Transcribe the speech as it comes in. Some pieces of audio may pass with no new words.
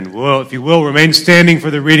Amen. Well, if you will, remain standing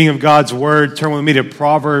for the reading of God's Word. Turn with me to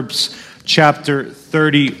Proverbs chapter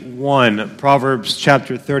 31. Proverbs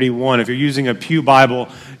chapter 31. If you're using a Pew Bible,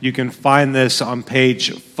 you can find this on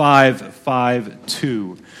page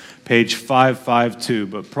 552. Page 552.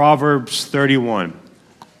 But Proverbs 31.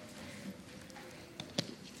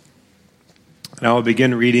 And I will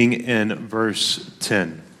begin reading in verse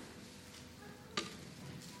 10.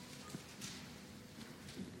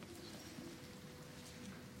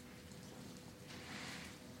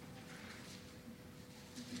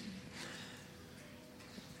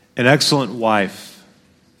 An excellent wife,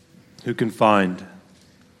 who can find?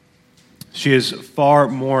 She is far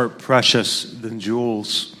more precious than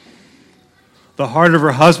jewels. The heart of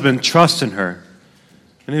her husband trusts in her,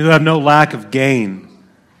 and he will have no lack of gain.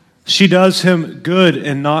 She does him good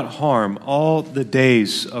and not harm all the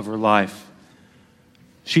days of her life.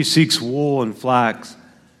 She seeks wool and flax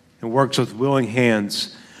and works with willing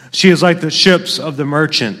hands. She is like the ships of the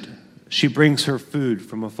merchant. She brings her food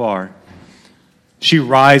from afar. She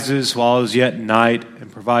rises while it is yet night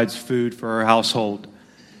and provides food for her household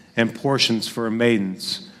and portions for her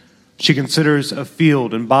maidens. She considers a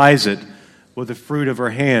field and buys it. With the fruit of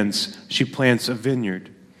her hands, she plants a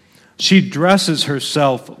vineyard. She dresses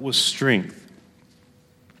herself with strength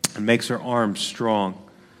and makes her arms strong.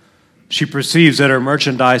 She perceives that her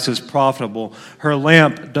merchandise is profitable. Her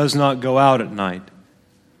lamp does not go out at night.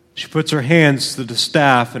 She puts her hands to the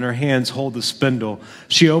staff, and her hands hold the spindle.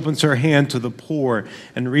 She opens her hand to the poor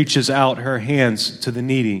and reaches out her hands to the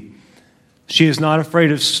needy. She is not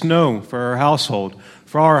afraid of snow for her household,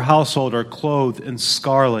 for our household are clothed in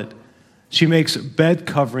scarlet. She makes bed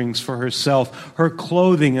coverings for herself, her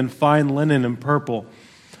clothing in fine linen and purple.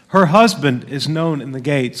 Her husband is known in the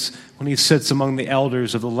gates when he sits among the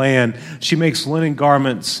elders of the land. She makes linen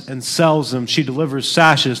garments and sells them. She delivers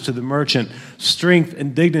sashes to the merchant. Strength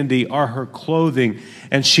and dignity are her clothing,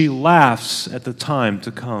 and she laughs at the time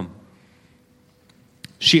to come.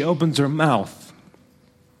 She opens her mouth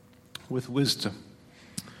with wisdom,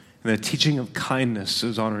 and the teaching of kindness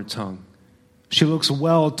is on her tongue. She looks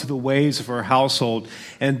well to the ways of her household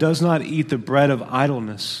and does not eat the bread of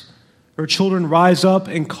idleness. Her children rise up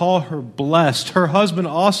and call her blessed. Her husband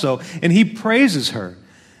also, and he praises her.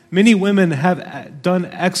 Many women have done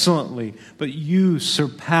excellently, but you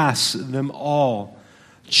surpass them all.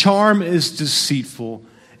 Charm is deceitful,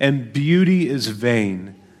 and beauty is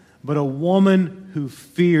vain, but a woman who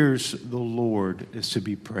fears the Lord is to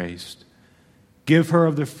be praised. Give her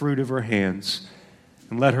of the fruit of her hands,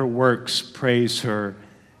 and let her works praise her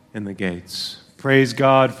in the gates. Praise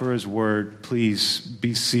God for his word. Please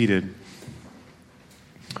be seated.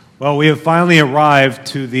 Well, we have finally arrived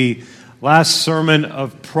to the last sermon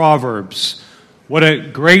of Proverbs. What a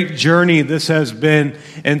great journey this has been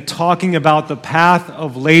in talking about the path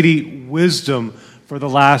of Lady Wisdom for the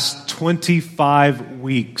last 25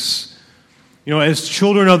 weeks. You know, as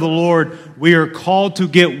children of the Lord, we are called to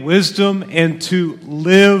get wisdom and to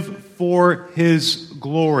live for his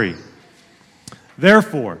glory.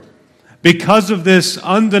 Therefore, because of this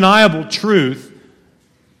undeniable truth,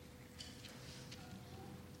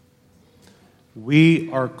 we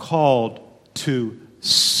are called to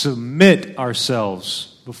submit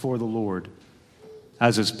ourselves before the Lord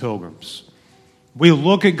as his pilgrims. We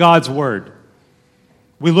look at God's word.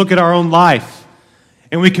 We look at our own life,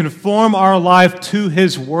 and we conform our life to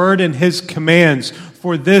his word and his commands,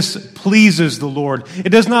 for this pleases the Lord. It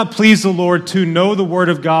does not please the Lord to know the word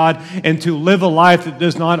of God and to live a life that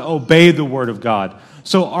does not obey the word of God.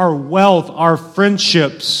 So our wealth, our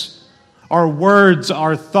friendships, our words,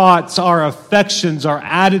 our thoughts, our affections, our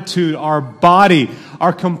attitude, our body,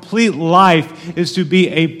 our complete life is to be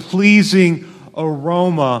a pleasing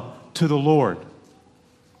aroma to the Lord.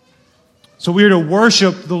 So we are to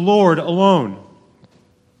worship the Lord alone.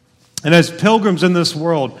 And as pilgrims in this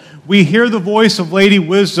world, we hear the voice of Lady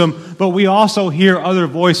Wisdom, but we also hear other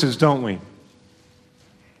voices, don't we?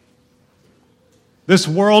 This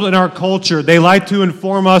world and our culture, they like to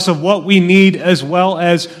inform us of what we need as well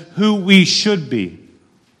as who we should be.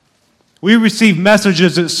 We receive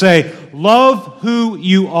messages that say, love who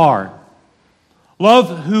you are.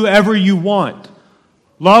 Love whoever you want.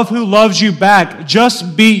 Love who loves you back.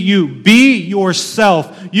 Just be you. Be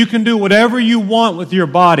yourself. You can do whatever you want with your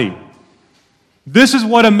body. This is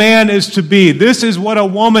what a man is to be. This is what a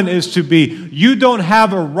woman is to be. You don't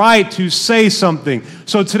have a right to say something.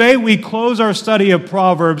 So today we close our study of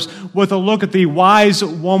Proverbs with a look at the wise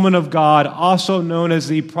woman of God, also known as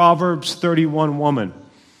the Proverbs 31 woman.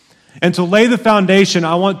 And to lay the foundation,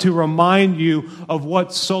 I want to remind you of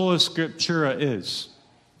what Sola Scriptura is.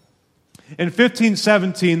 In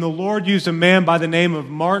 1517, the Lord used a man by the name of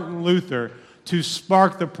Martin Luther to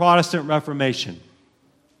spark the Protestant Reformation.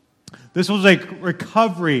 This was a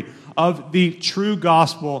recovery of the true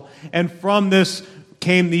gospel, and from this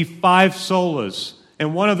came the 5 solas,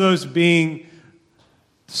 and one of those being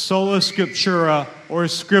sola scriptura, or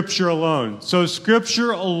Scripture alone. So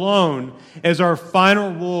Scripture alone is our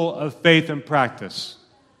final rule of faith and practice.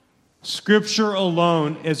 Scripture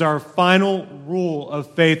alone is our final rule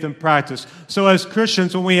of faith and practice. So as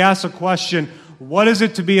Christians, when we ask the question, what is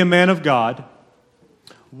it to be a man of God?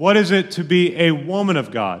 What is it to be a woman of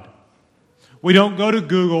God? We don't go to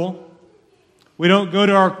Google. We don't go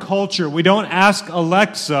to our culture. We don't ask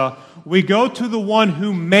Alexa. We go to the one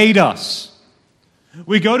who made us.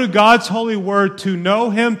 We go to God's holy word to know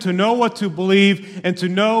Him, to know what to believe, and to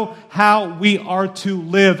know how we are to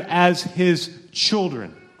live as His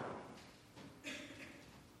children.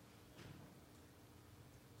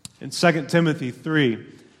 In 2 Timothy 3,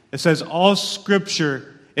 it says, all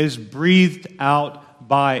Scripture is breathed out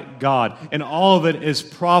by God, and all of it is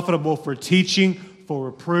profitable for teaching, for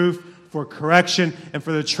reproof, for correction, and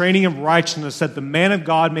for the training of righteousness, that the man of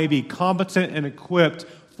God may be competent and equipped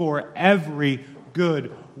for every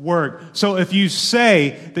good work. So if you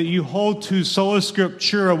say that you hold to sola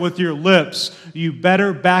scriptura with your lips, you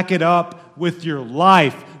better back it up with your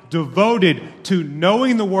life, devoted to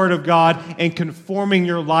knowing the Word of God and conforming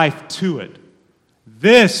your life to it.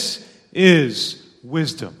 This is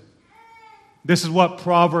wisdom. This is what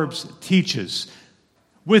Proverbs teaches.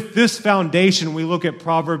 With this foundation, we look at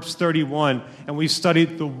Proverbs 31 and we study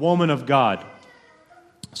the woman of God.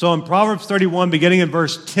 So in Proverbs 31, beginning in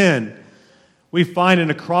verse 10, we find an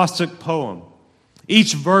acrostic poem,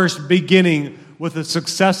 each verse beginning with the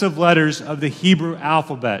successive letters of the Hebrew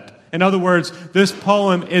alphabet. In other words, this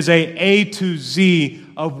poem is A to Z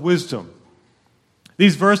of wisdom.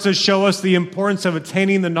 These verses show us the importance of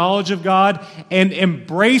attaining the knowledge of God and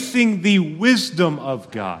embracing the wisdom of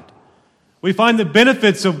God. We find the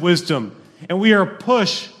benefits of wisdom, and we are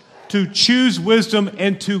pushed to choose wisdom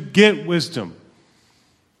and to get wisdom.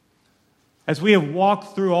 As we have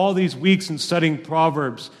walked through all these weeks in studying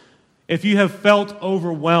Proverbs, if you have felt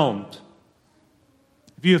overwhelmed,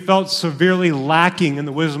 if you have felt severely lacking in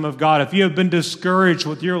the wisdom of God, if you have been discouraged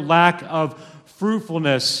with your lack of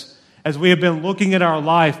fruitfulness as we have been looking at our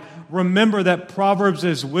life, remember that Proverbs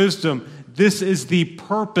is wisdom. This is the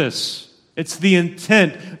purpose. It's the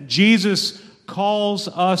intent. Jesus calls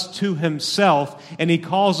us to Himself, and He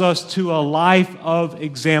calls us to a life of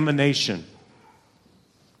examination.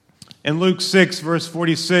 In Luke 6, verse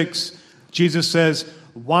 46, Jesus says,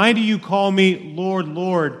 "Why do you call me Lord,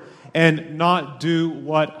 Lord, and not do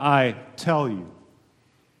what I tell you?"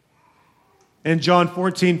 In John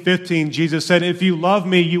 14:15, Jesus said, "If you love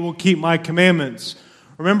me, you will keep my commandments."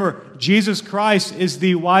 Remember, Jesus Christ is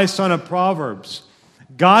the wise son of Proverbs.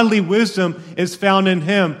 Godly wisdom is found in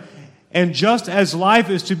Him. And just as life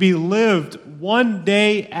is to be lived one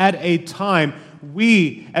day at a time,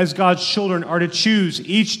 we, as God's children, are to choose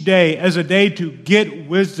each day as a day to get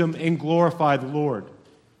wisdom and glorify the Lord.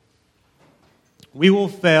 We will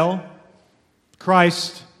fail.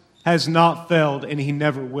 Christ has not failed, and He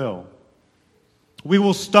never will. We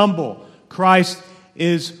will stumble. Christ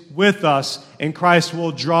is with us, and Christ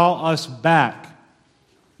will draw us back.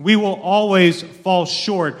 We will always fall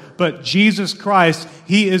short, but Jesus Christ,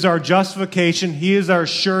 He is our justification. He is our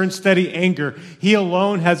sure and steady anchor. He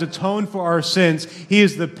alone has atoned for our sins. He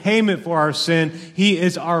is the payment for our sin. He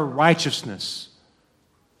is our righteousness.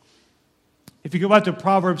 If you go back to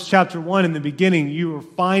Proverbs chapter 1 in the beginning, you are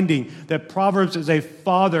finding that Proverbs is a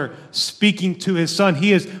father speaking to his son.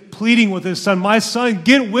 He is pleading with his son, "My son,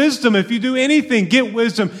 get wisdom. If you do anything, get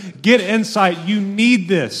wisdom, get insight. You need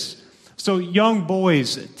this." So young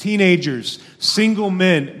boys, teenagers, single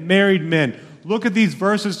men, married men, look at these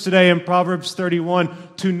verses today in Proverbs 31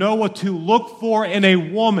 to know what to look for in a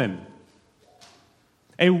woman,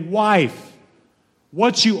 a wife,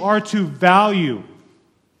 what you are to value,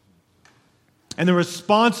 and the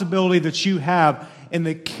responsibility that you have in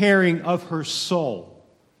the caring of her soul.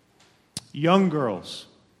 Young girls,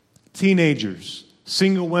 teenagers,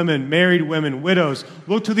 single women, married women, widows,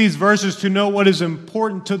 look to these verses to know what is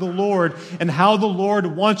important to the Lord and how the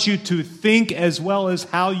Lord wants you to think as well as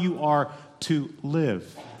how you are to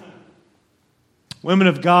live. Women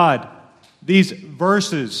of God, these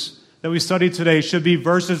verses that we study today should be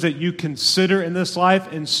verses that you consider in this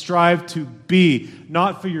life and strive to be,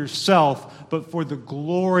 not for yourself, but for the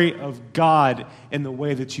glory of God in the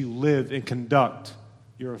way that you live and conduct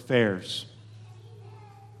your affairs.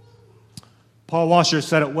 Paul Washer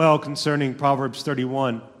said it well concerning Proverbs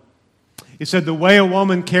 31. He said, the way a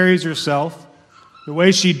woman carries herself, the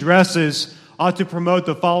way she dresses, ought to promote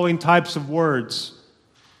the following types of words: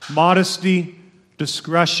 modesty,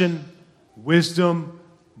 discretion, wisdom,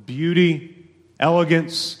 beauty,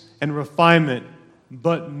 elegance, and refinement,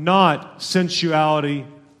 but not sensuality,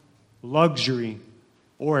 luxury,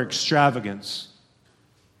 or extravagance.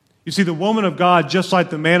 You see, the woman of God, just like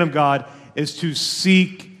the man of God, is to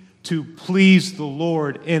seek to please the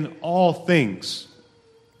Lord in all things.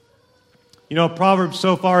 You know, Proverbs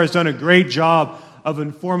so far has done a great job of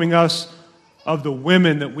informing us of the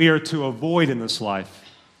women that we are to avoid in this life.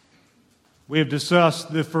 We have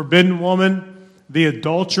discussed the forbidden woman, the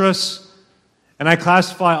adulteress, and I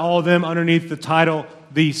classify all of them underneath the title,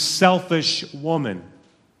 the selfish woman.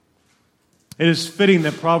 It is fitting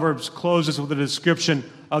that Proverbs closes with a description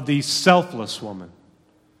of the selfless woman,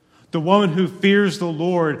 the woman who fears the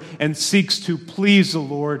Lord and seeks to please the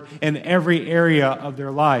Lord in every area of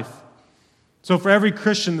their life. So for every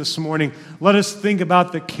Christian this morning, let us think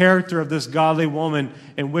about the character of this godly woman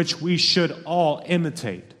in which we should all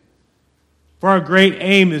imitate. For our great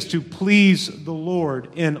aim is to please the Lord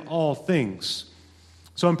in all things.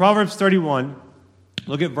 So in Proverbs 31,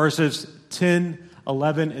 look at verses 10,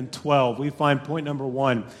 11, and 12. We find point number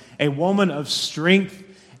 1, a woman of strength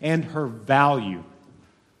and her value.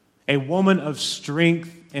 A woman of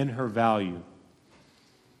strength and her value.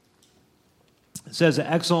 It says, an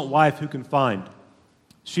excellent wife who can find.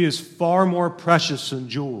 She is far more precious than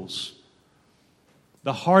jewels.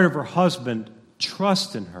 The heart of her husband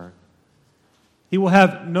trusts in her. He will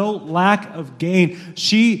have no lack of gain.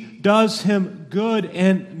 She does him good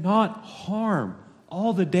and not harm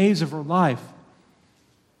all the days of her life.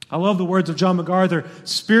 I love the words of John MacArthur.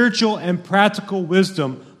 Spiritual and practical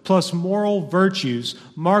wisdom plus moral virtues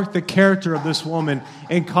mark the character of this woman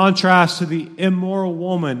in contrast to the immoral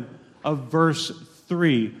woman of verse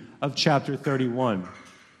 3 of chapter 31.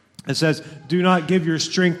 It says, do not give your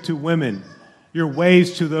strength to women, your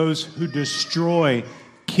ways to those who destroy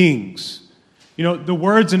kings. You know, the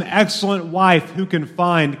words an excellent wife who can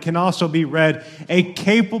find can also be read a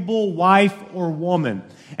capable wife or woman.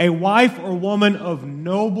 A wife or woman of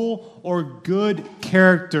noble or good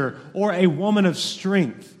character, or a woman of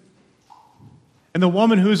strength. And the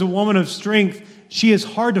woman who is a woman of strength, she is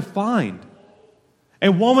hard to find.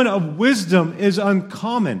 A woman of wisdom is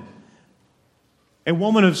uncommon. A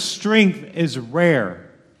woman of strength is rare.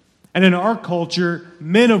 And in our culture,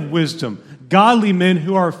 men of wisdom, godly men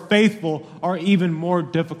who are faithful, are even more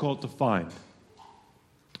difficult to find.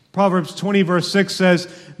 Proverbs 20 verse 6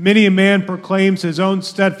 says, many a man proclaims his own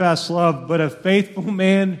steadfast love, but a faithful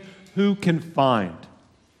man who can find?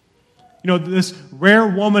 You know, this rare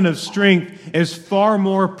woman of strength is far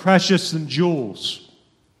more precious than jewels.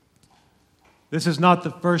 This is not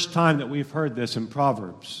the first time that we've heard this in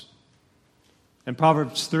Proverbs. In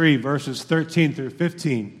Proverbs 3 verses 13 through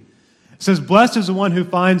 15, it says, blessed is the one who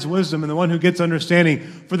finds wisdom and the one who gets understanding.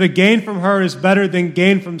 For the gain from her is better than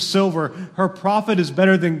gain from silver. Her profit is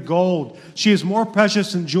better than gold. She is more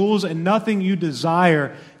precious than jewels, and nothing you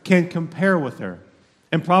desire can compare with her.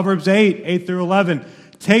 In Proverbs 8 through 11,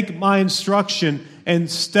 take my instruction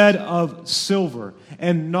instead of silver,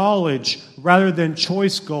 and knowledge rather than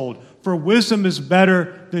choice gold. For wisdom is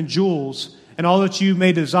better than jewels, and all that you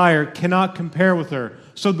may desire cannot compare with her.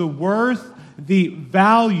 So the worth, the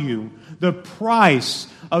value, the price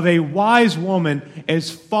of a wise woman is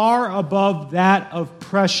far above that of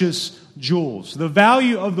precious jewels. The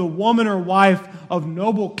value of the woman or wife of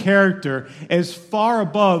noble character is far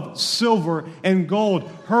above silver and gold.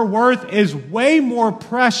 Her worth is way more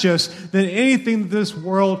precious than anything that this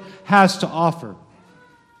world has to offer.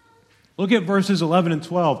 Look at verses 11 and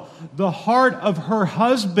 12. The heart of her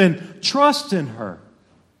husband trusts in her,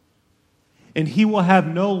 and he will have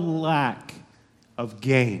no lack of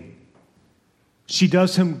gain. She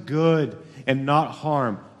does him good and not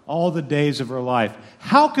harm all the days of her life.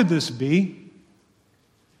 How could this be?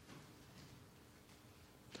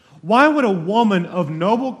 Why would a woman of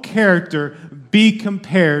noble character be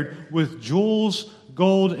compared with jewels,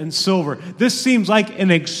 gold, and silver? This seems like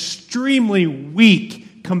an extremely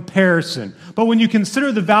weak comparison. But when you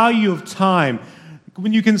consider the value of time,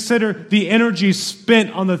 when you consider the energy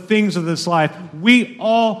spent on the things of this life, we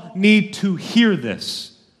all need to hear this.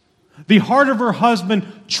 The heart of her husband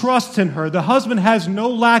trusts in her. The husband has no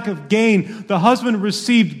lack of gain. The husband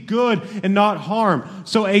received good and not harm.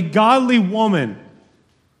 So a godly woman,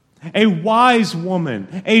 a wise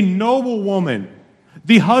woman, a noble woman,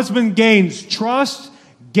 the husband gains trust,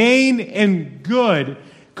 gain, and good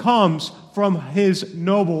comes from his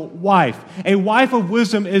noble wife. A wife of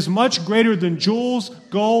wisdom is much greater than jewels,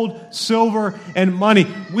 gold, silver, and money.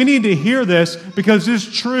 We need to hear this because this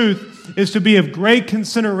truth is to be of great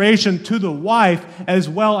consideration to the wife as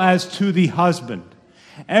well as to the husband.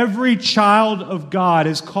 Every child of God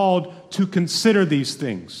is called to consider these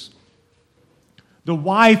things. The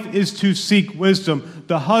wife is to seek wisdom.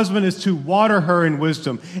 The husband is to water her in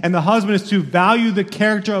wisdom. And the husband is to value the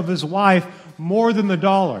character of his wife more than the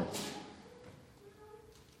dollar.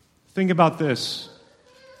 Think about this.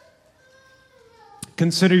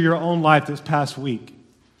 Consider your own life this past week.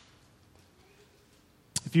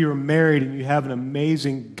 If you are married and you have an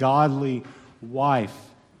amazing, godly wife,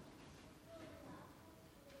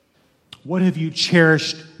 what have you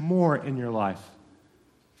cherished more in your life?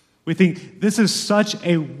 We think this is such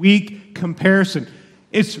a weak comparison.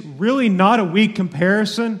 It's really not a weak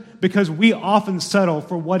comparison because we often settle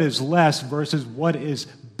for what is less versus what is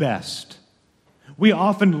best. We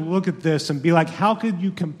often look at this and be like, how could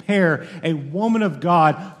you compare a woman of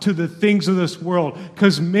God to the things of this world?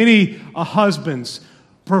 Because many husbands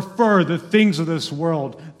prefer the things of this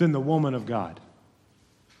world than the woman of God.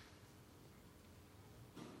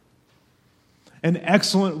 An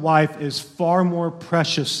excellent wife is far more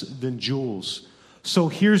precious than jewels. So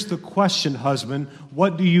here's the question, husband.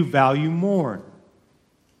 What do you value more?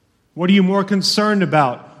 What are you more concerned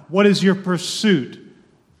about? What is your pursuit?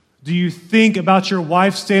 Do you think about your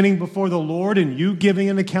wife standing before the Lord and you giving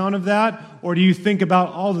an account of that? Or do you think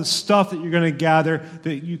about all the stuff that you're going to gather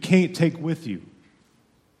that you can't take with you?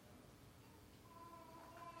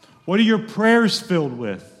 What are your prayers filled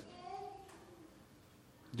with?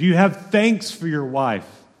 Do you have thanks for your wife?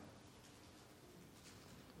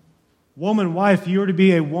 Woman, wife, you are to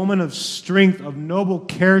be a woman of strength, of noble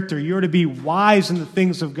character. You are to be wise in the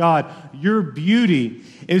things of God. Your beauty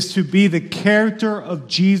is to be the character of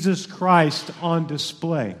Jesus Christ on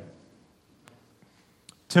display.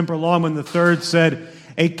 Temper Longman III said,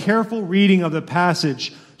 a careful reading of the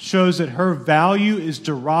passage shows that her value is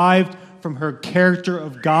derived from her character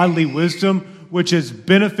of godly wisdom, which is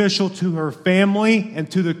beneficial to her family and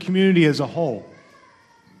to the community as a whole.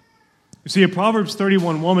 You see, a Proverbs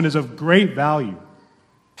 31 woman is of great value,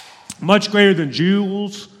 much greater than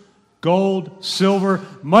jewels, gold, silver,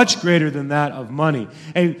 much greater than that of money.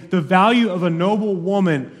 The value of a noble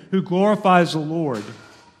woman who glorifies the Lord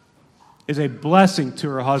is a blessing to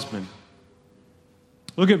her husband.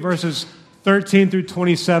 Look at verses 13 through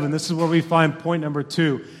 27. This is where we find point number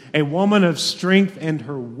 2. A woman of strength and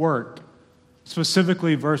her work.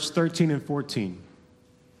 Specifically, verse 13 and 14.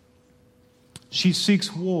 She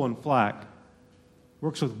seeks wool and flax,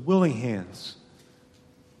 works with willing hands.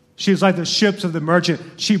 She is like the ships of the merchant.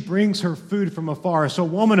 She brings her food from afar. So a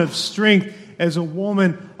woman of strength is a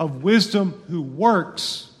woman of wisdom who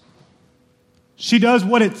works. She does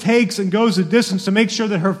what it takes and goes the distance to make sure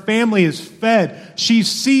that her family is fed. She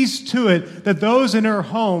sees to it that those in her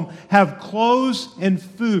home have clothes and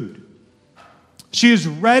food. She is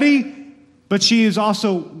ready, but she is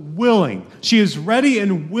also willing. She is ready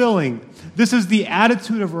and willing. This is the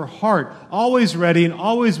attitude of her heart, always ready and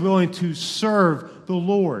always willing to serve the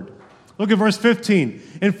Lord. Look at verse 15.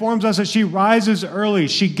 It informs us that she rises early.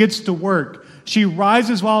 She gets to work. She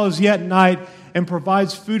rises while it is yet night and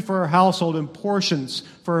provides food for her household and portions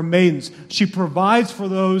for her maidens. She provides for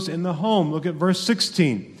those in the home. Look at verse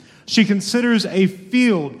 16. She considers a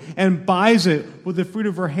field and buys it with the fruit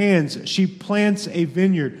of her hands. She plants a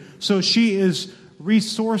vineyard. So she is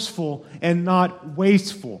resourceful and not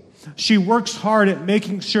wasteful. She works hard at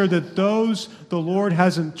making sure that those the Lord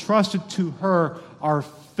has entrusted to her are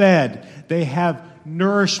fed. They have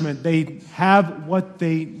nourishment. They have what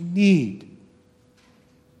they need.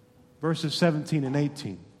 Verses 17 and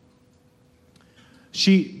 18.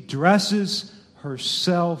 She dresses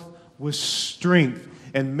herself with strength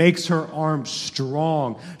and makes her arms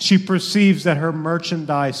strong. She perceives that her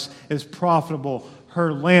merchandise is profitable.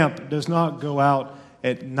 Her lamp does not go out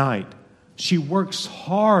at night. She works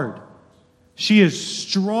hard. She is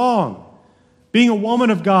strong. Being a woman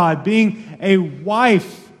of God, being a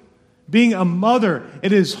wife, being a mother,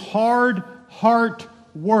 it is hard heart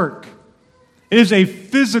work. It is a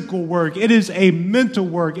physical work. It is a mental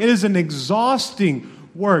work. It is an exhausting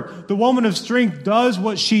work. The woman of strength does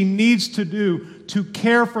what she needs to do to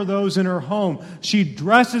care for those in her home. She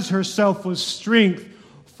dresses herself with strength,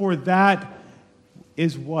 for that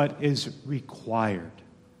is what is required.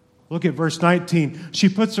 Look at verse 19. She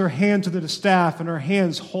puts her hand to the distaff, and her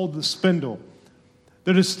hands hold the spindle.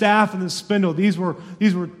 The distaff and the spindle, these were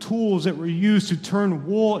tools that were used to turn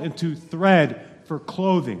wool into thread for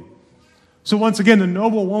clothing. So once again, the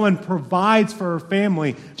noble woman provides for her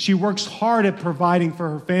family. She works hard at providing for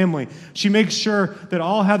her family. She makes sure that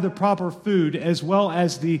all have the proper food as well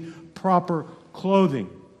as the proper clothing.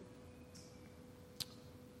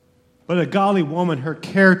 But a godly woman, her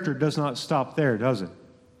character does not stop there, does it?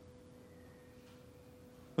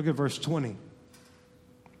 Look at verse 20.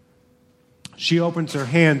 She opens her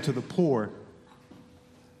hand to the poor.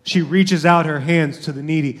 She reaches out her hands to the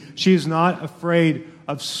needy. She is not afraid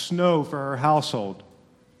of snow for her household.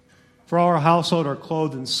 For all her household are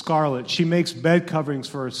clothed in scarlet. She makes bed coverings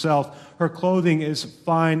for herself. Her clothing is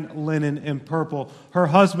fine linen and purple. Her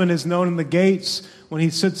husband is known in the gates when he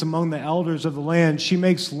sits among the elders of the land. She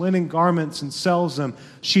makes linen garments and sells them.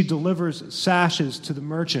 She delivers sashes to the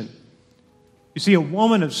merchant. You see, a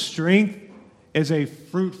woman of strength is a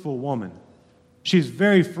fruitful woman. She's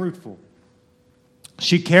very fruitful.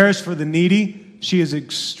 She cares for the needy. She is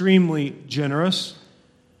extremely generous.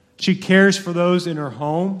 She cares for those in her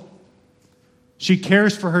home. She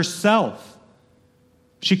cares for herself.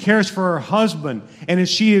 She cares for her husband. And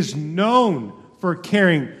she is known for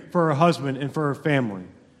caring for her husband and for her family.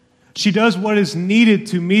 She does what is needed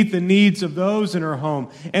to meet the needs of those in her home.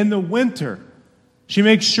 In the winter, she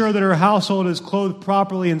makes sure that her household is clothed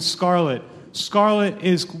properly in scarlet. Scarlet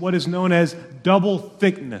is what is known as double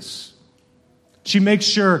thickness. She makes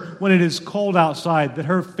sure when it is cold outside that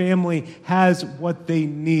her family has what they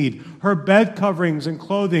need. Her bed coverings and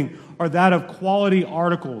clothing are that of quality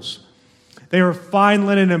articles. They are fine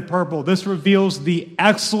linen and purple. This reveals the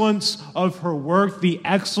excellence of her work, the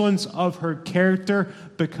excellence of her character,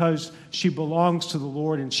 because she belongs to the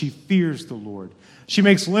Lord and she fears the Lord. She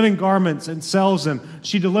makes linen garments and sells them.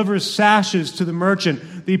 She delivers sashes to the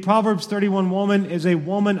merchant. The Proverbs 31 woman is a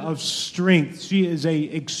woman of strength. She is an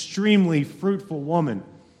extremely fruitful woman.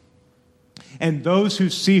 And those who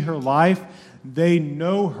see her life, they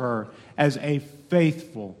know her as a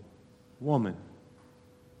faithful woman.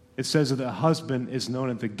 It says that the husband is known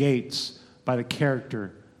at the gates by the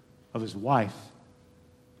character of his wife.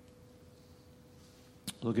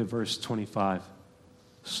 Look at verse 25.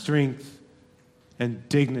 Strength and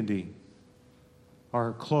dignity are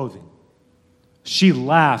her clothing. She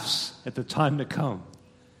laughs at the time to come.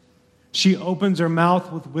 She opens her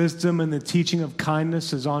mouth with wisdom, and the teaching of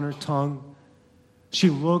kindness is on her tongue.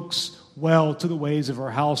 She looks well to the ways of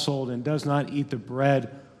her household and does not eat the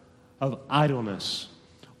bread of idleness.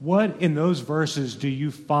 What in those verses do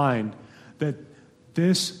you find that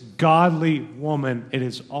this godly woman, it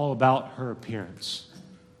is all about her appearance?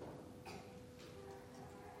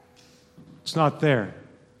 It's not there.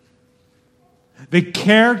 The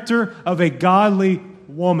character of a godly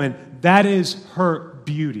woman, that is her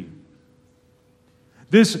beauty.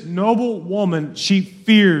 This noble woman, she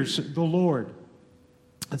fears the Lord.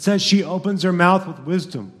 It says she opens her mouth with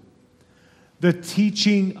wisdom. The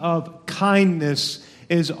teaching of kindness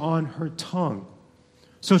is on her tongue.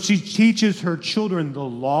 So she teaches her children the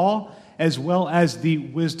law as well as the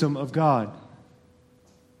wisdom of God.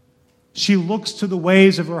 She looks to the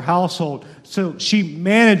ways of her household, so she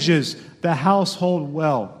manages the household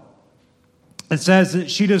well. It says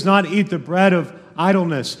that she does not eat the bread of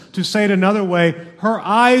idleness. To say it another way, her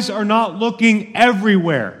eyes are not looking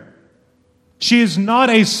everywhere. She is not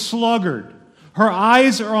a sluggard. Her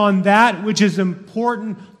eyes are on that which is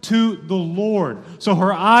important to the Lord. So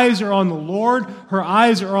her eyes are on the Lord. Her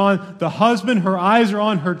eyes are on the husband. Her eyes are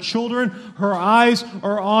on her children. Her eyes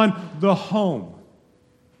are on the home.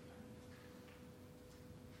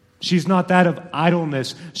 She's not that of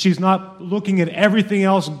idleness. She's not looking at everything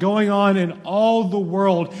else going on in all the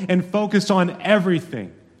world and focused on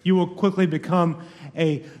everything. You will quickly become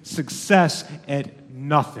a success at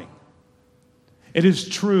nothing. It is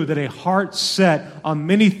true that a heart set on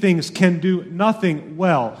many things can do nothing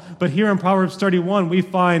well. But here in Proverbs 31, we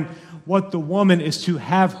find what the woman is to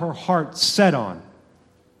have her heart set on.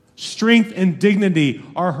 Strength and dignity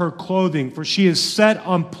are her clothing, for she is set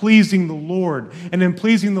on pleasing the Lord. And in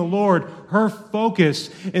pleasing the Lord, her focus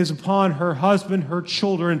is upon her husband, her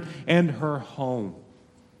children, and her home.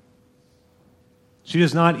 She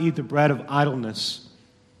does not eat the bread of idleness.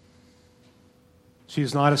 She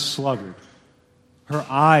is not a sluggard. Her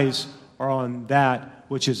eyes are on that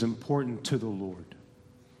which is important to the Lord.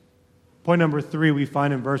 Point number 3 we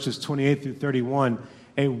find in verses 28 through 31.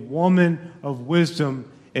 A woman of wisdom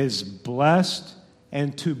is blessed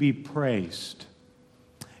and to be praised.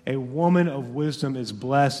 A woman of wisdom is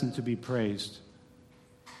blessed and to be praised.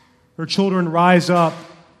 Her children rise up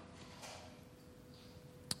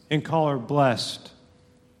and call her blessed.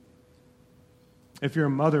 If you're a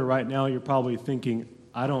mother right now, you're probably thinking,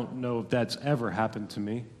 I don't know if that's ever happened to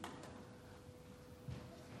me.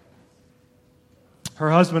 her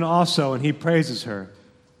husband also, and he praises her.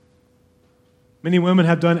 Many women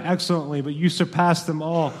have done excellently, but you surpass them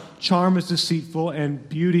all. Charm is deceitful and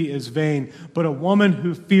beauty is vain, but a woman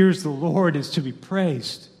who fears the Lord is to be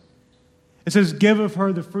praised. It says, give of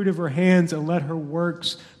her the fruit of her hands and let her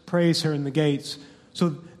works praise her in the gates.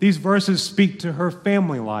 So these verses speak to her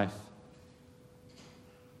family life.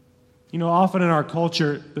 You know, often in our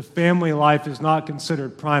culture, the family life is not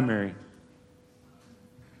considered primary.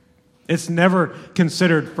 It's never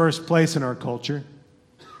considered first place in our culture.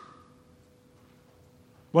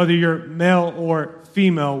 Whether you're male or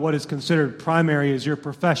female, what is considered primary is your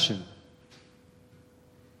profession.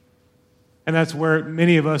 And that's where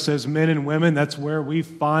many of us as men and women, that's where we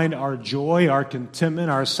find our joy, our contentment,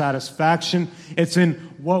 our satisfaction. It's in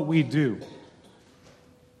what we do.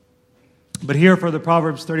 But here for the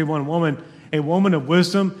Proverbs 31 woman, a woman of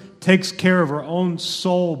wisdom takes care of her own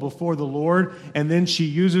soul before the Lord, and then she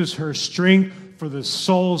uses her strength for the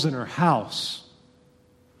souls in her house.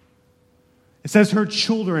 It says her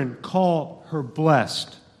children call her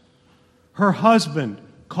blessed. Her husband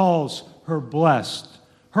calls her blessed.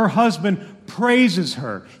 Her husband praises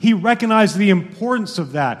her. He recognizes the importance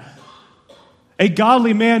of that. A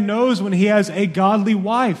godly man knows when he has a godly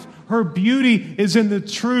wife. Her beauty is in the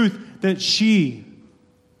truth that she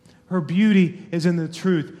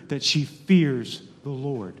fears the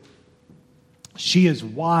Lord. She is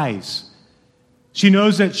wise. She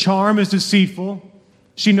knows that charm is deceitful.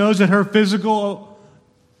 She knows that her physical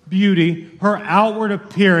beauty, her outward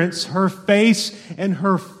appearance, her face, and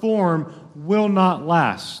her form will not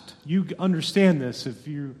last. You understand this if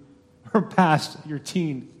you are past your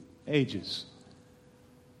teen ages.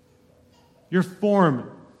 Your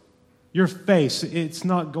form, your face, it's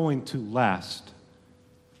not going to last.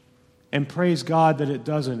 And praise God that it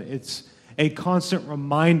doesn't. It's a constant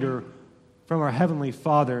reminder from our Heavenly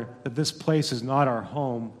Father that this place is not our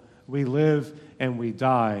home. We live and we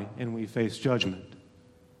die and we face judgment.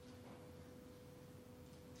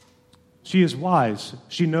 She is wise.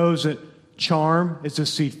 She knows that charm is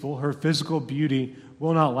deceitful. Her physical beauty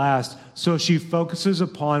will not last. So she focuses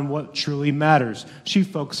upon what truly matters. She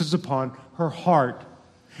focuses upon her heart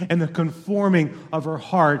and the conforming of her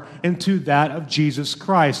heart into that of Jesus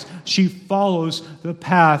Christ. She follows the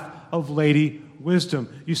path of Lady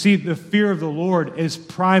Wisdom. You see, the fear of the Lord is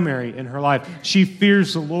primary in her life. She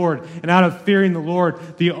fears the Lord, and out of fearing the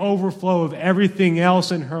Lord, the overflow of everything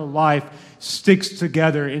else in her life sticks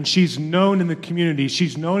together, and she's known in the community.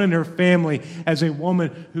 She's known in her family as a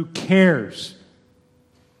woman who cares.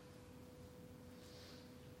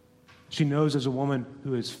 She knows as a woman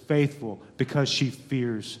who is faithful because she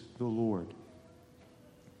fears the Lord.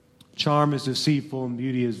 Charm is deceitful and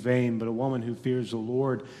beauty is vain, but a woman who fears the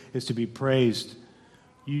Lord is to be praised.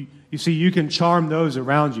 You see, you can charm those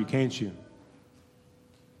around you, can't you?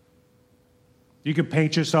 You can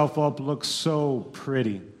paint yourself up, look so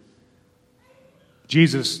pretty.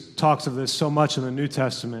 Jesus talks of this so much in the New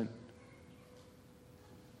Testament.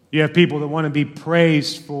 You have people that want to be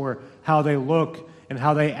praised for how they look and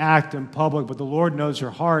how they act in public, but the Lord knows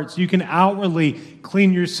your hearts. You can outwardly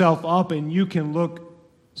clean yourself up and you can look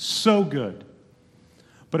so good.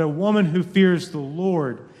 But a woman who fears the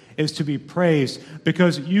Lord is to be praised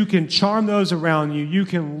because you can charm those around you. You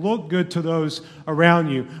can look good to those around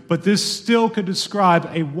you. But this still could describe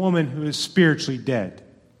a woman who is spiritually dead.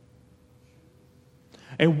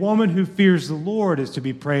 A woman who fears the Lord is to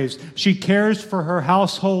be praised. She cares for her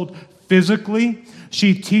household physically.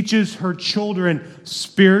 She teaches her children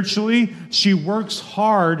spiritually. She works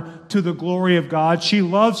hard to the glory of God. She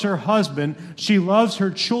loves her husband. She loves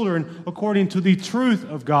her children according to the truth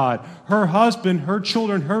of God. Her husband, her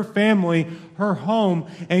children, her family, her home,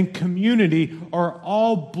 and community are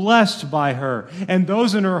all blessed by her. And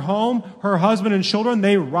those in her home, her husband and children,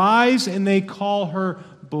 they rise and they call her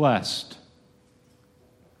blessed.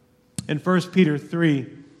 In 1 Peter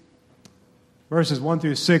 3, verses 1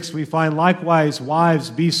 through 6, we find, likewise, wives,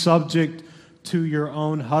 be subject to your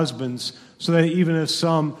own husbands, so that even if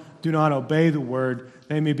some do not obey the word,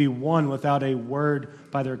 they may be won without a word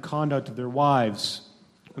by their conduct of their wives.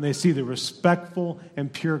 When they see the respectful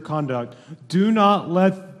and pure conduct, do not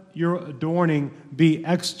let your adorning be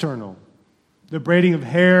external, the braiding of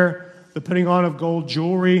hair, the putting on of gold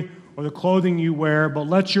jewelry, or the clothing you wear, but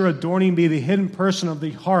let your adorning be the hidden person of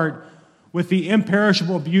the heart, with the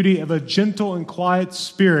imperishable beauty of a gentle and quiet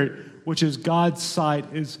spirit, which is God's sight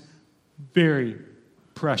is very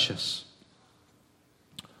precious.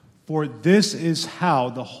 For this is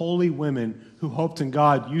how the holy women who hoped in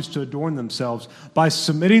God used to adorn themselves, by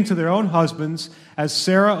submitting to their own husbands, as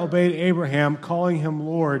Sarah obeyed Abraham, calling him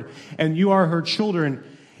Lord, and you are her children,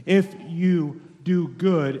 if you do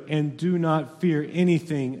good and do not fear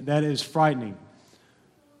anything that is frightening.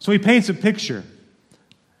 So he paints a picture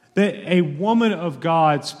that a woman of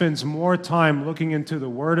God spends more time looking into the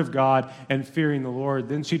Word of God and fearing the Lord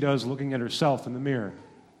than she does looking at herself in the mirror.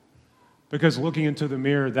 Because looking into the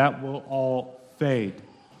mirror, that will all fade.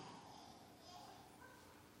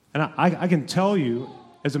 And I can tell you,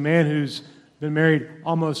 as a man who's been married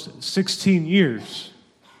almost 16 years,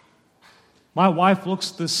 my wife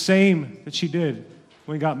looks the same that she did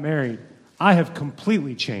when we got married. I have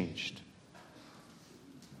completely changed.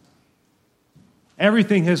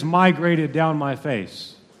 Everything has migrated down my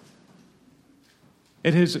face.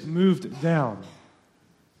 It has moved down.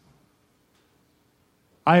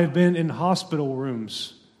 I have been in hospital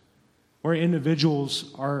rooms where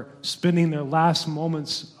individuals are spending their last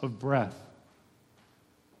moments of breath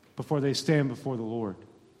before they stand before the Lord.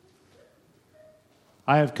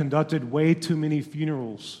 I have conducted way too many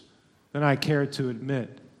funerals than I care to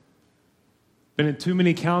admit. Been in too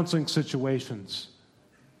many counseling situations.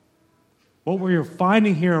 What we're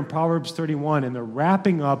finding here in Proverbs 31 and the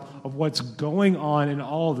wrapping up of what's going on in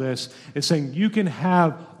all this is saying you can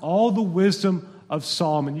have all the wisdom of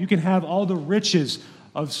Solomon, you can have all the riches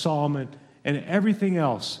of Solomon and everything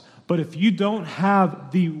else, but if you don't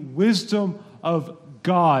have the wisdom of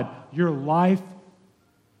God, your life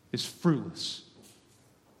is fruitless.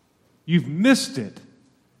 You've missed it.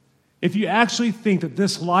 If you actually think that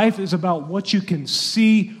this life is about what you can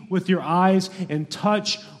see with your eyes and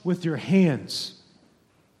touch with your hands,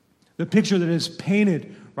 the picture that is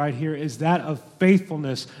painted right here is that of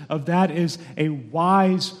faithfulness, of that is a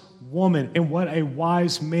wise woman and what a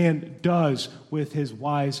wise man does with his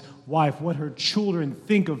wise wife, what her children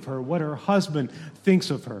think of her, what her husband thinks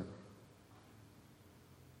of her.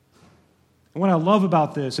 And what I love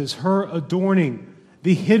about this is her adorning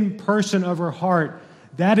the hidden person of her heart.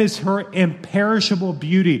 That is her imperishable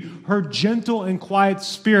beauty. Her gentle and quiet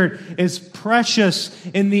spirit is precious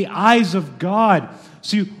in the eyes of God.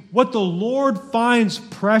 See, what the Lord finds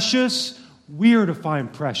precious, we are to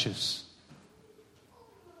find precious.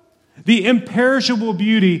 The imperishable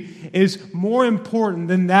beauty is more important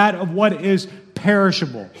than that of what is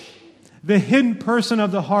perishable. The hidden person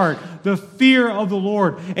of the heart, the fear of the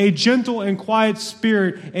Lord, a gentle and quiet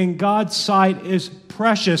spirit in God's sight is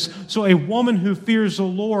precious. So a woman who fears the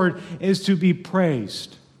Lord is to be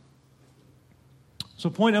praised.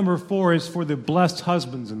 So point number 4 is for the blessed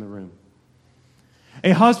husbands in the room.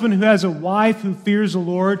 A husband who has a wife who fears the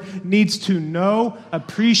Lord needs to know,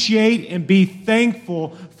 appreciate, and be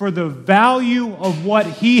thankful for the value of what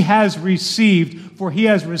he has received, for he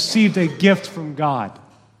has received a gift from God.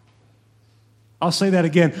 I'll say that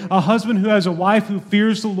again. A husband who has a wife who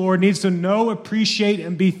fears the Lord needs to know, appreciate,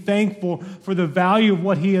 and be thankful for the value of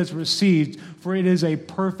what he has received, for it is a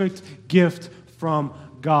perfect gift from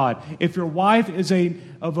God. If your wife is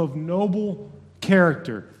of noble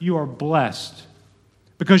character, you are blessed.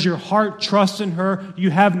 Because your heart trusts in her,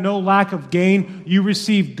 you have no lack of gain. You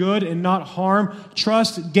receive good and not harm.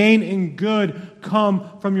 Trust, gain, and good come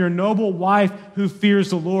from your noble wife who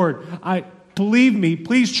fears the Lord. Believe me,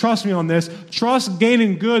 please trust me on this. Trust, gain,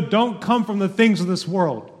 and good don't come from the things of this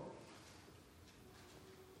world.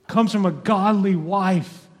 It comes from a godly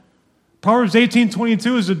wife. Proverbs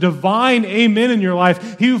 18:22 is a divine amen in your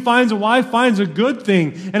life. He who finds a wife finds a good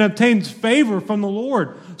thing and obtains favor from the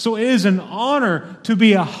Lord. So it is an honor to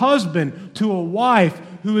be a husband to a wife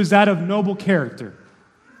who is that of noble character.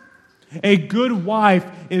 A good wife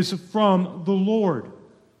is from the Lord.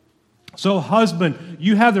 So husband,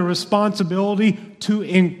 you have the responsibility to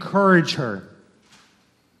encourage her.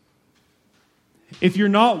 If you're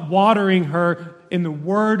not watering her in the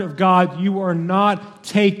Word of God, you are not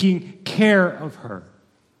taking care of her.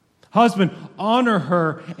 Husband, honor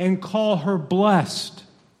her and call her blessed.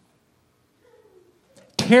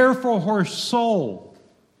 Care for her soul.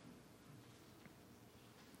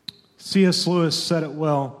 C.S. Lewis said it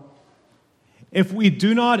well. If we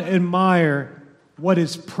do not admire what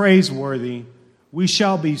is praiseworthy, we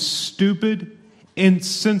shall be stupid,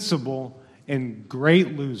 insensible, and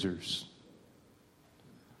great losers.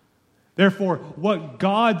 Therefore, what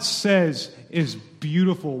God says is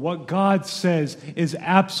beautiful. What God says is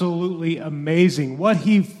absolutely amazing. What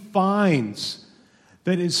He finds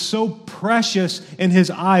that is so precious in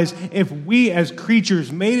His eyes, if we as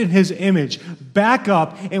creatures made in His image back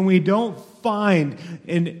up and we don't find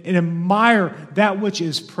and admire that which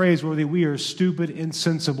is praiseworthy, we are stupid,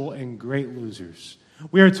 insensible, and great losers.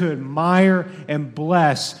 We are to admire and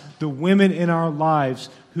bless the women in our lives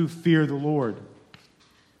who fear the Lord.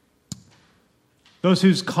 Those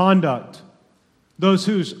whose conduct, those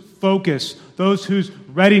whose focus, those whose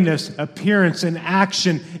readiness, appearance, and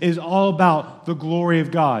action is all about the glory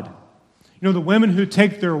of God. You know, the women who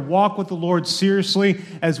take their walk with the Lord seriously,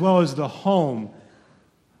 as well as the home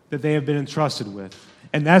that they have been entrusted with.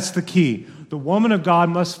 And that's the key. The woman of God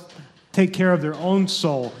must take care of their own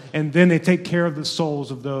soul, and then they take care of the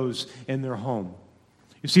souls of those in their home.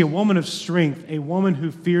 You see, a woman of strength, a woman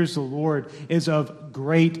who fears the Lord, is of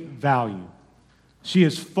great value. She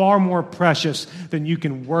is far more precious than you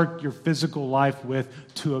can work your physical life with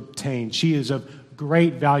to obtain. She is of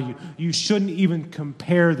great value. You shouldn't even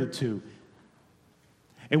compare the two.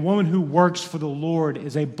 A woman who works for the Lord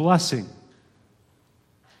is a blessing.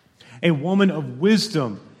 A woman of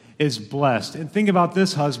wisdom is blessed. And think about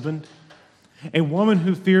this, husband. A woman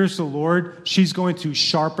who fears the Lord, she's going to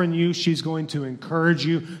sharpen you. She's going to encourage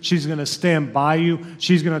you. She's going to stand by you.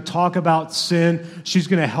 She's going to talk about sin. She's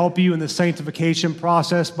going to help you in the sanctification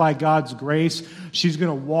process by God's grace. She's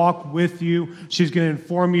going to walk with you. She's going to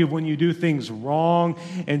inform you of when you do things wrong.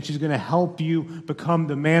 And she's going to help you become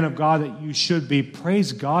the man of God that you should be.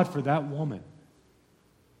 Praise God for that woman.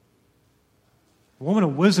 A woman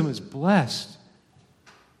of wisdom is blessed.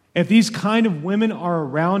 If these kind of women are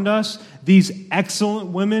around us, these excellent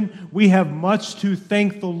women, we have much to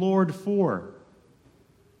thank the Lord for.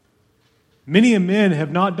 Many men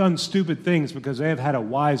have not done stupid things because they have had a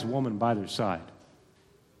wise woman by their side.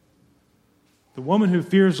 The woman who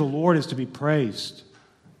fears the Lord is to be praised.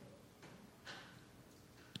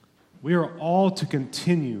 We are all to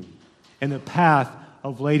continue in the path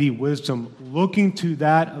of Lady Wisdom, looking to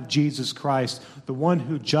that of Jesus Christ, the one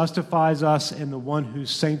who justifies us and the one who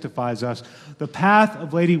sanctifies us. The path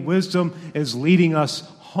of Lady Wisdom is leading us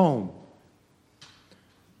home,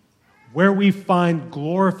 where we find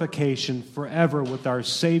glorification forever with our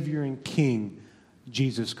Savior and King,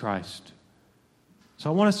 Jesus Christ. So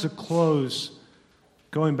I want us to close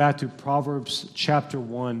going back to Proverbs chapter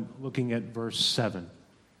 1, looking at verse 7.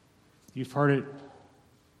 You've heard it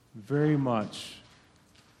very much,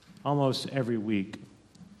 almost every week.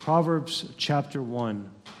 Proverbs chapter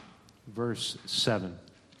 1, verse 7.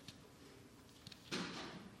 It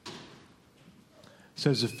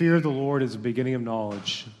says, "The fear of the Lord is the beginning of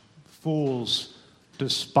knowledge. Fools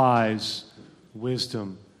despise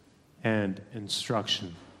wisdom and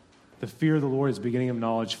instruction." The fear of the Lord is the beginning of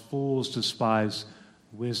knowledge. Fools despise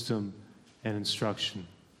wisdom and instruction.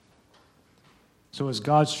 So as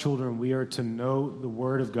God's children, we are to know the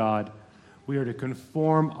Word of God. We are to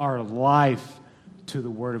conform our life to the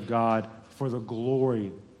Word of God for the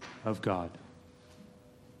glory of God.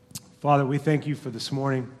 Father, we thank you for this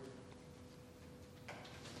morning.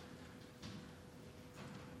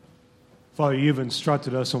 Father, you've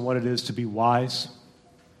instructed us on what it is to be wise,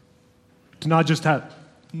 to not just have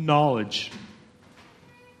knowledge,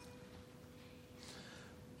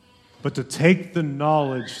 but to take the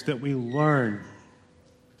knowledge that we learn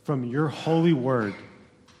from your holy word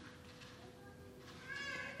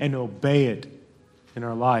and obey it in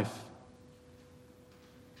our life.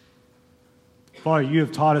 Father, you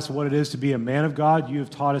have taught us what it is to be a man of God. You have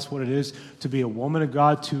taught us what it is to be a woman of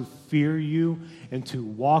God, to fear you and to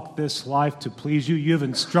walk this life to please you. You have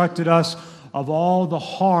instructed us of all the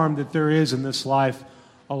harm that there is in this life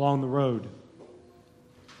along the road.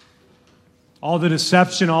 All the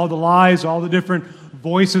deception, all the lies, all the different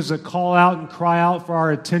voices that call out and cry out for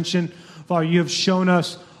our attention. Father, you have shown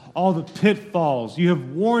us all the pitfalls. You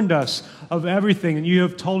have warned us of everything, and you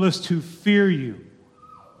have told us to fear you.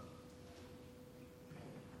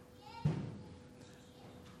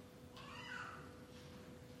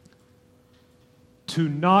 To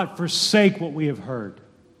not forsake what we have heard.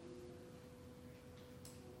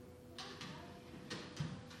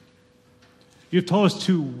 You've told us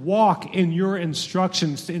to walk in your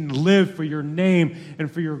instructions and live for your name and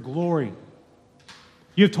for your glory.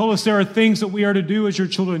 You've told us there are things that we are to do as your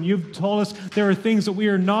children. You've told us there are things that we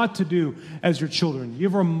are not to do as your children.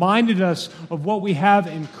 You've reminded us of what we have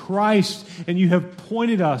in Christ, and you have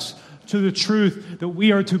pointed us to the truth that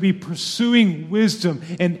we are to be pursuing wisdom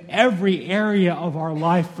in every area of our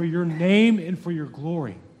life for your name and for your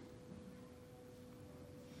glory.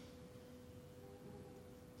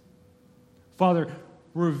 Father,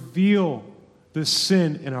 reveal the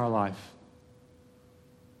sin in our life.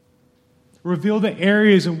 Reveal the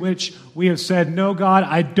areas in which we have said, no, God,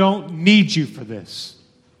 I don't need you for this.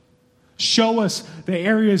 Show us the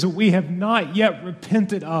areas that we have not yet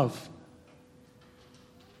repented of.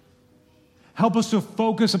 Help us to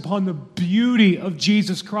focus upon the beauty of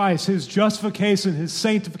Jesus Christ, His justification, His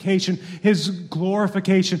sanctification, His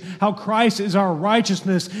glorification, how Christ is our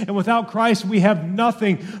righteousness, and without Christ we have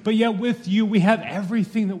nothing, but yet with you we have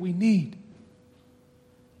everything that we need.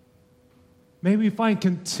 May we find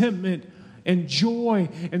contentment and joy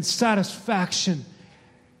and satisfaction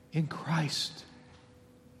in Christ.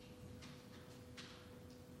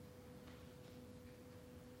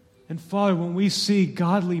 And Father, when we see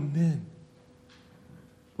godly men,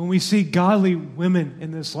 when we see godly women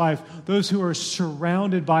in this life, those who are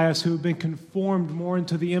surrounded by us, who have been conformed more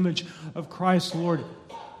into the image of Christ, Lord,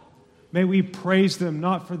 may we praise them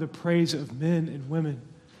not for the praise of men and women,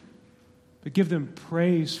 but give them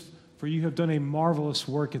praise for you have done a marvelous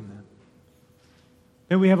work in them.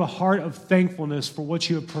 May we have a heart of thankfulness for what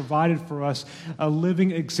you have provided for us, a living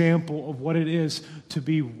example of what it is to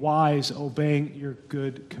be wise, obeying your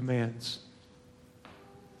good commands.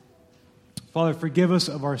 Father, forgive us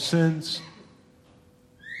of our sins.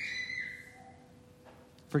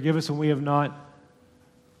 Forgive us when we have not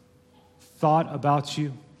thought about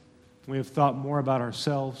you. We have thought more about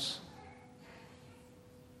ourselves.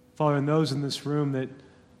 Father, and those in this room that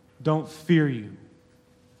don't fear you,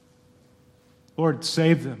 Lord,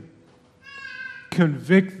 save them.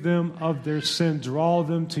 Convict them of their sin. Draw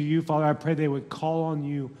them to you. Father, I pray they would call on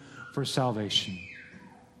you for salvation.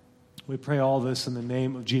 We pray all this in the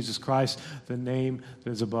name of Jesus Christ, the name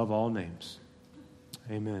that is above all names.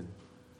 Amen.